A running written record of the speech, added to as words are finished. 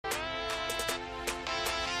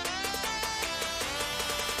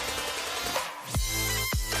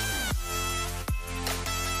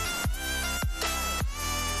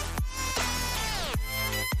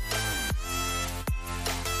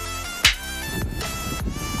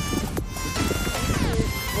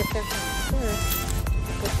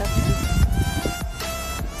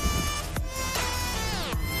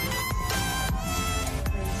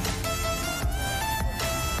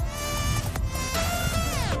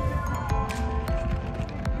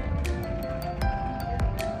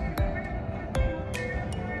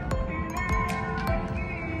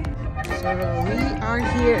So we are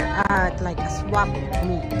here at like a swap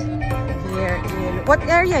meet here in, what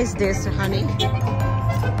area is this, honey?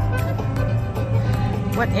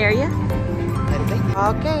 What area?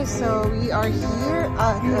 Okay, so we are here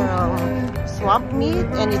at swap meet,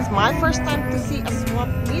 and it's my first time to see a swap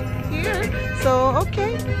meet here. So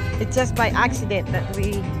okay, it's just by accident that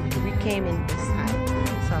we came in this side.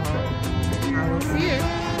 So I will see it.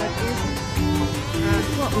 What is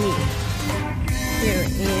swap meet here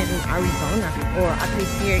in Arizona, or at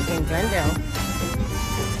least here in Glendale.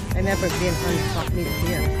 I've never been on swap meet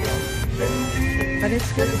here, but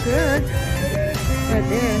it's good. For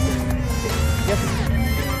this,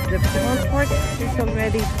 the transport is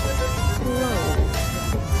already closed.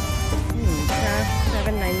 Cash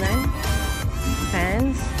 $7.99.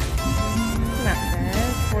 Pants, not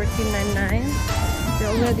bad. $14.99. They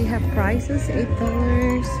already have prices. $8.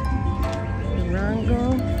 Durango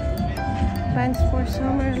pants for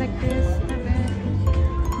summer like this. Not bad.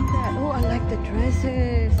 Oh, I like the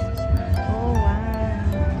dresses. Oh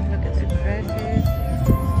wow! Look at the dresses.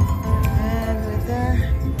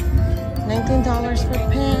 $19 for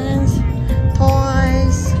pants,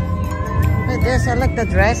 toys. But this, I like the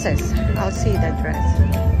dresses. I'll see the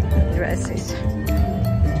dresses.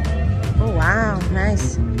 Oh wow,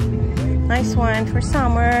 nice one for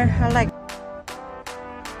summer. I like.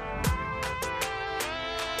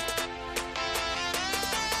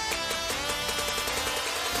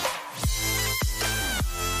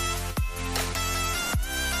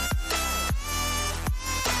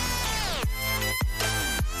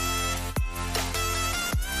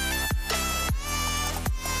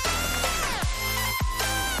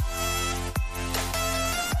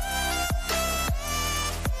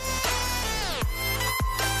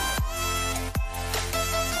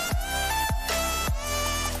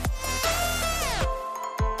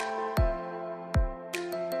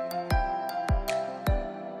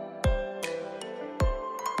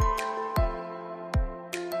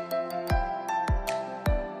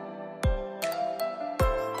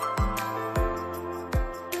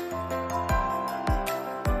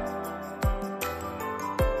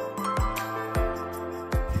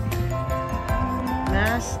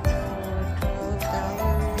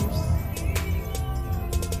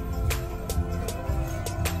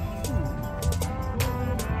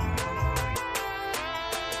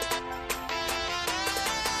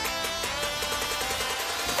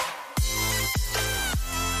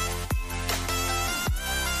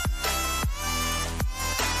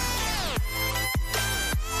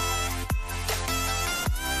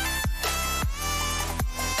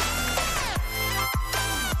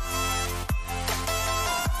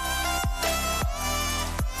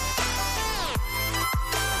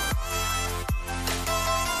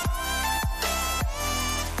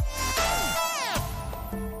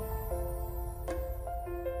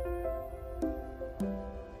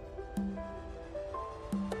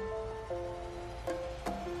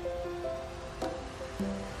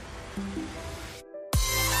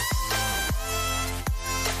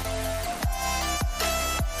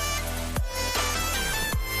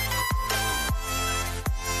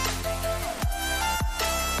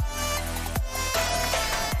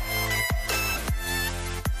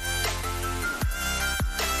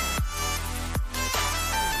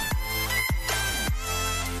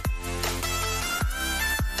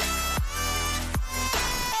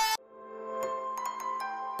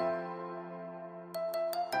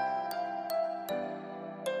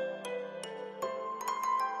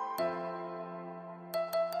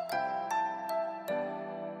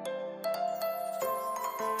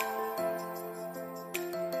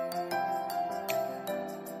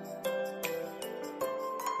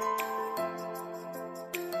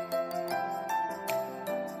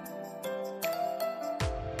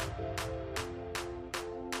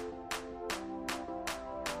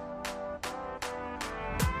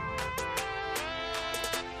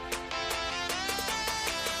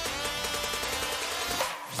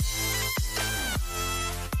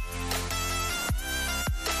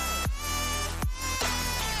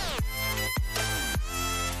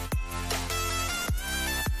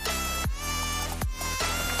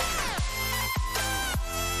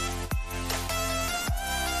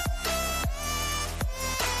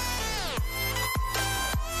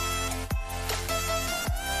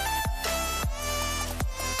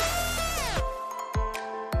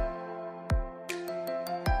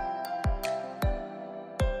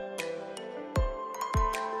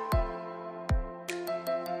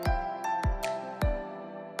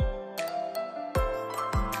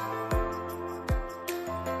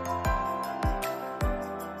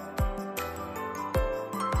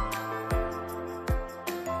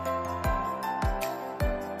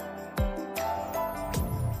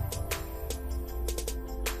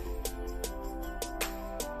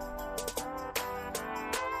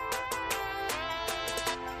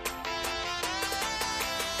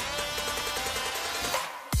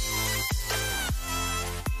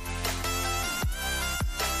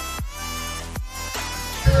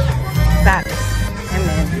 tags. M.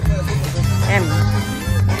 M.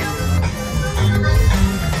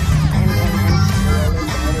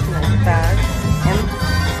 Tag. M.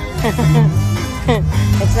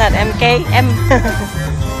 It's not MK. M.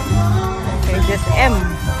 Okay, just M.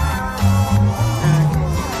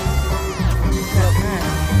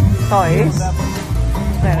 Toys.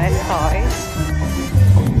 There is toys.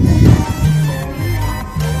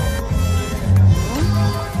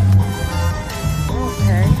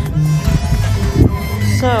 Okay.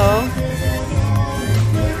 So,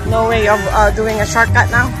 no way of doing a shortcut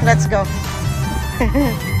now. Let's go.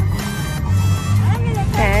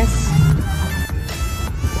 Yes.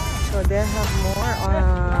 So they have more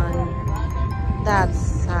on that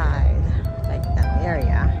side, like that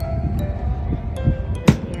area.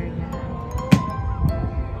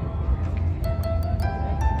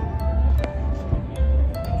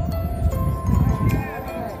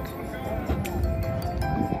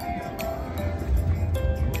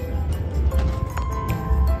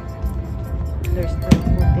 They're still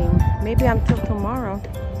putting, maybe until tomorrow.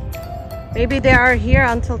 Maybe they are here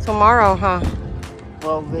until tomorrow, huh?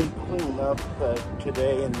 Well, they clean up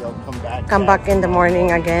today and they'll come back. Come back in the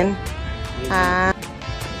morning again.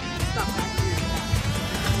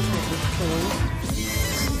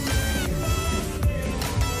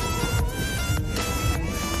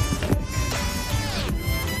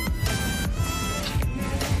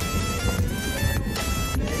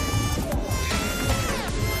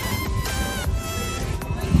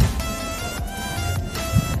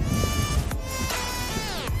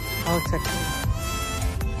 I'll check it.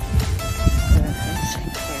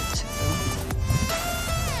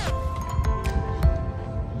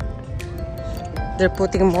 They're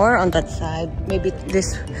putting more on that side. Maybe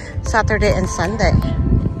this Saturday and Sunday,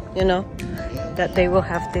 you know, that they will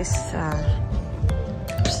have this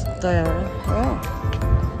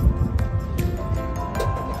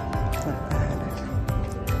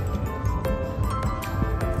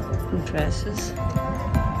dresses.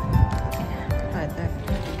 Like that.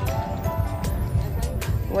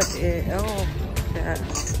 What is, oh, that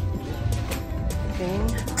thing.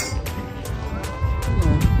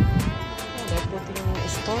 They're putting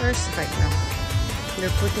stores right now.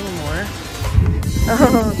 They're putting more.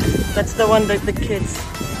 Oh, that's the one that the kids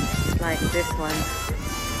like, this one.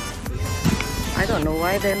 I don't know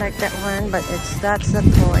why they like that one, but that's the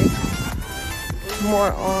toy.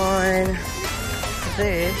 More on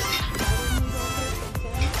this.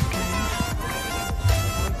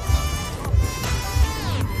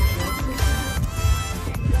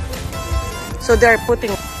 So they're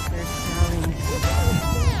selling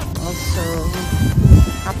also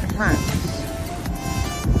plants.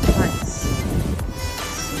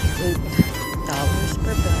 $8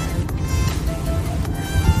 per bag.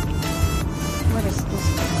 What is this?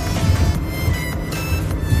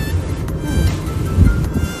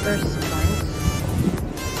 There's plants.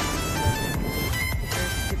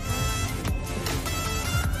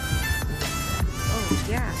 Oh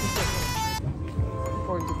yeah,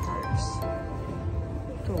 for guitars.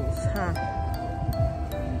 Tools, huh?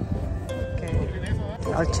 Okay,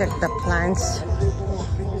 I'll check the plants.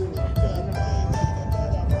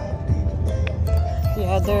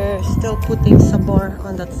 Yeah, they're still putting some more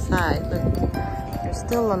on that side. Look, there's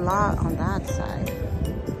still a lot on that side.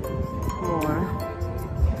 More.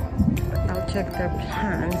 But I'll check their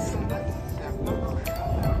plants.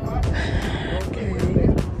 Okay.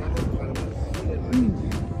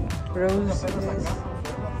 Roses. Okay.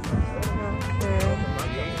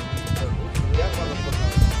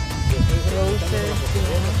 Roses.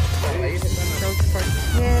 Those for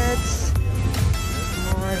kids.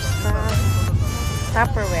 More stuff.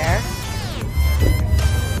 Tupperware.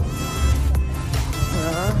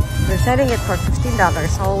 They're selling it for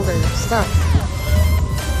 $15. All the stuff.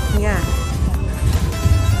 Yeah.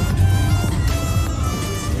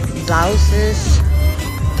 Blouses.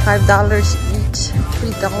 $5 each.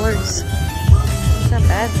 $3. It's not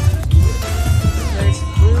bad. There's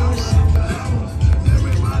blues.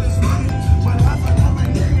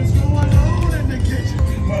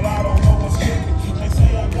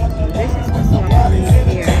 This is the swap meet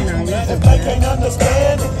here.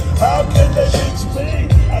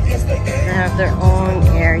 They have their own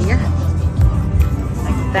area.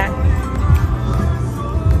 Like that.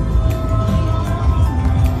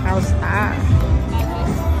 How's that?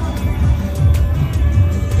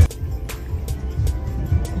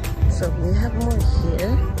 So we have more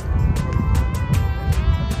here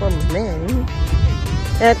for men.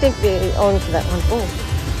 And I think they own that one. Oh,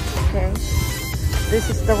 okay. This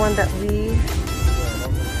is the one that we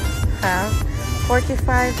have. $45.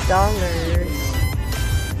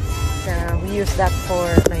 So use that for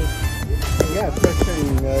like, Yeah,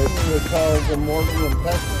 fishing. We call it the mortar and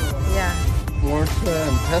pestle. yeah, Mortar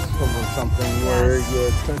and pestle or something where you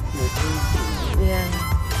touch your teeth. yeah.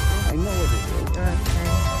 I know what it is.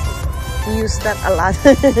 Okay. We use that a lot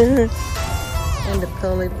in the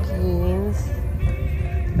Philippines.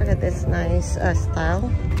 Look at this nice style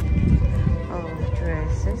of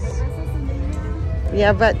dresses.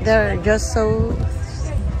 Yeah, but they're just so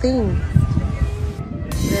thin.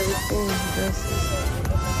 Very thin dresses.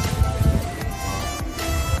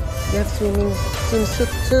 You have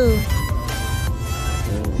swimsuit too.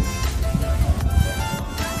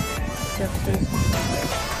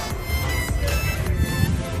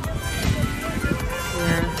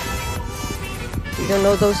 Yeah. You don't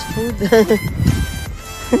know those food?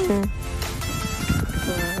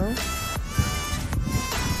 Well,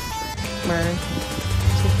 my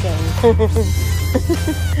chicken.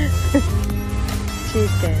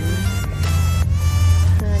 Chicken.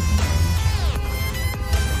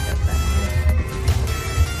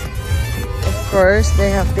 Of course, they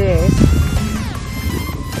have this.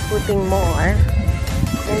 Putting more.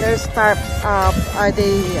 And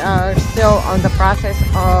they are still on the process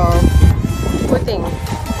of putting.